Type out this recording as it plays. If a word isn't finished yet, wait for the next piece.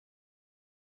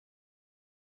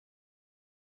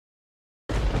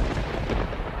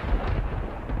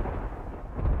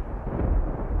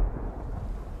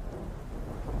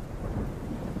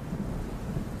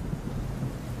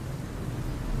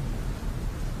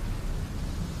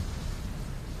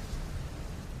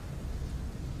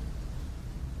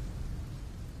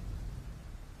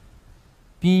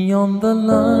Beyond the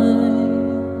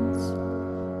lines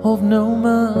of no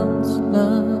man's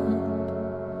land,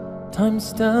 time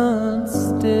stands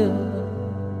still.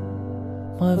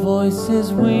 My voice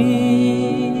is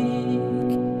weak,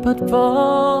 but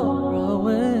far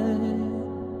away.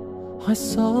 I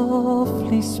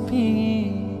softly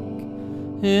speak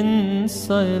in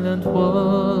silent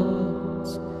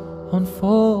words,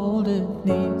 unfolded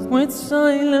knees. With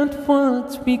silent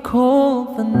words we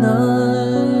call the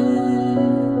night,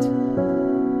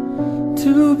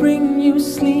 to bring you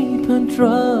sleep and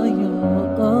dry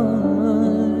your eyes,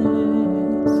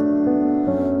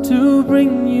 to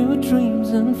bring you dreams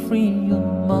and free your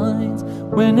minds.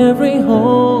 When every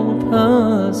hope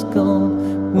has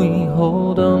gone, we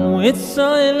hold on. With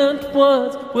silent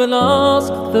words we'll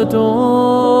ask the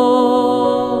dawn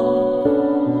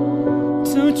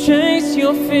to chase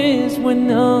your fears when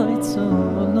nights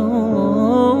are long.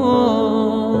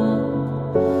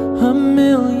 A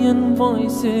million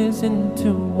voices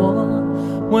into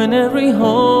one. When every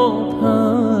hope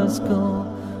has gone,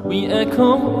 we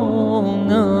echo all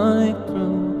night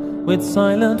through with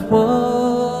silent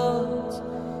words.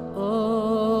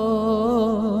 Oh,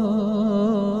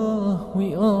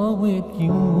 we are with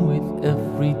you with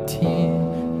every tear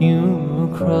you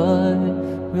cry.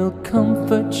 We'll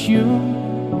comfort you,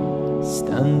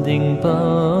 standing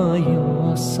by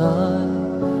your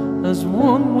side. As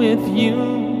one with you,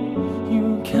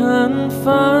 you can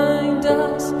find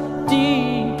us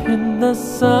deep in the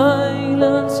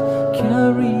silence,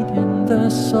 carried in the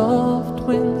soft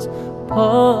winds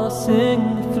passing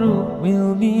through.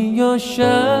 We'll be your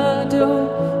shadow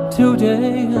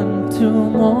today and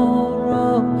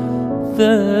tomorrow,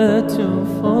 there to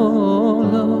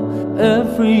follow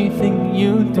everything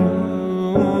you do.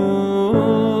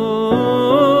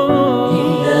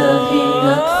 إلهي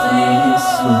أكفي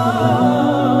السرور،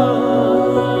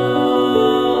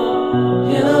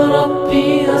 يا ربي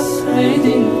أسعد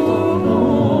القلوب.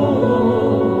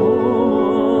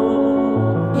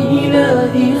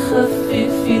 إلهي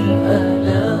خفف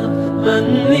الآلام، من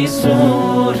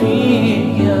لسوريا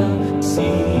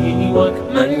سواك؟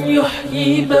 من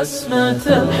يحيي بسمة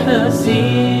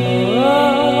الحزين؟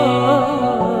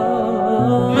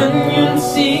 من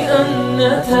ينسي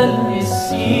أنة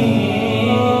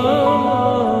المسكين؟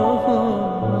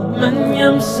 من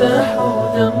يمسح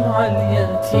دمع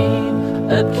اليتيم؟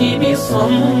 أبكي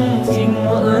بصمت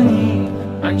وأنيب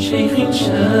عن شيخ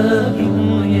شاب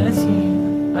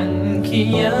يتيم، عنك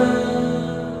يا